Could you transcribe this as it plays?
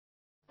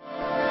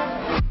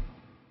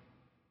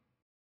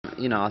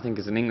You know, I think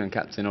as an England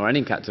captain or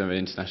any captain of an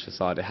international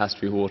side, it has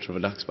to be water of a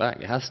duck's back.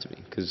 It has to be,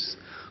 because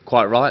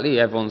quite rightly,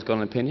 everyone's got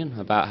an opinion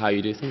about how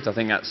you do things. I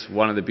think that's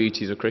one of the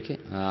beauties of cricket,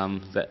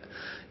 that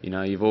you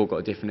know, you've all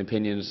got different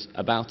opinions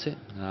about it,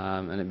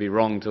 and it'd be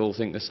wrong to all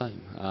think the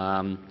same.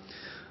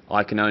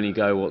 I can only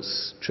go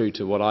what's true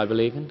to what I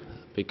believe in,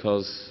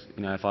 because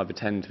you know, if I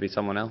pretend to be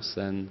someone else,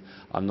 then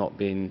I'm not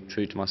being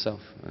true to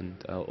myself,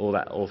 and all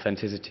that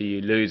authenticity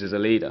you lose as a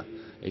leader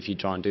if you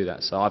try and do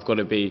that. So I've got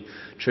to be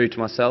true to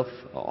myself.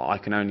 I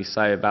can only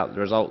say about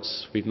the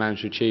results we've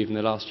managed to achieve in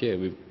the last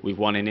year. We've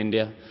won in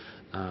India,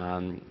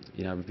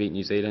 you know, we beat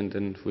New Zealand,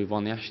 and we've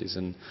won the Ashes,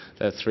 and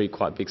they're three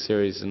quite big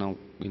series, and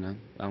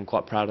I'm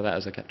quite proud of that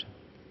as a captain.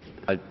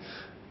 I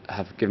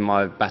have given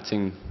my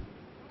batting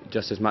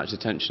just as much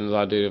attention as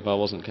I do if I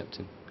wasn't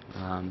captain.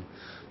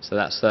 So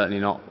that's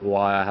certainly not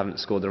why I haven't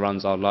scored the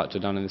runs I'd like to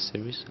have done in this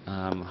series.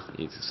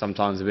 It's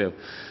sometimes a bit of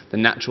the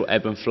natural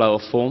ebb and flow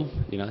of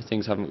form. You know,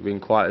 things haven't been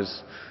quite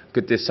as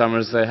good this summer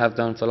as they have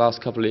done for the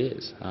last couple of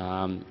years.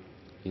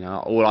 You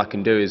know, all I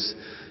can do is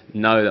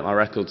know that my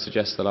record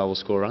suggests that I will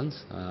score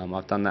runs.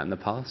 I've done that in the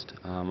past.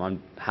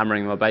 I'm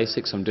hammering my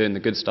basics. I'm doing the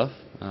good stuff.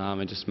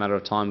 It's just a matter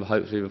of time,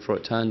 hopefully, before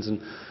it turns,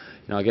 and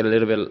you know, I get a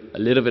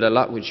little bit of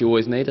luck, which you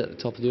always need at the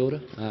top of the order,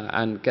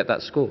 and get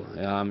that score.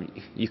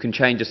 You can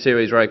change a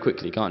series very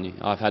quickly, can't you?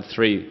 I've had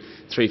three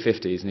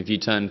 50s, and if you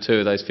turn two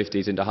of those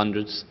 50s into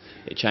hundreds,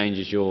 it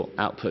changes your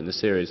output in the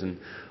series. And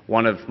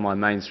one of my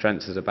main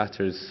strengths as a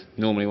batter is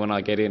normally when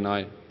I get in,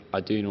 I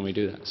do normally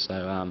do that.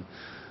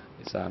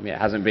 So yeah,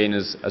 it hasn't been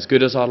as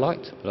good as I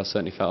liked, but I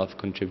certainly felt I've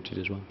contributed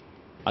as well.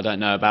 I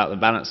don't know about the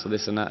balance of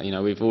this and that. You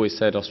know, we've always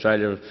said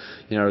Australia,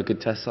 you know, are a good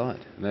test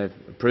side, and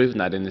they've proven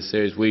that in this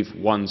series. We've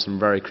won some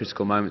very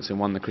critical moments and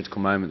won the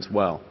critical moments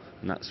well,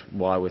 and that's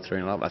why we're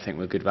 3-0 up. I think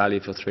we're good value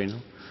for 3-0.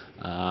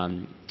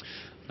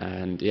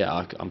 And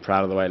yeah, I'm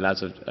proud of the way lads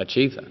have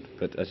achieved that.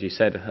 But as you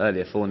said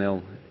earlier,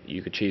 4-0,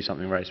 you could achieve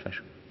something very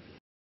special.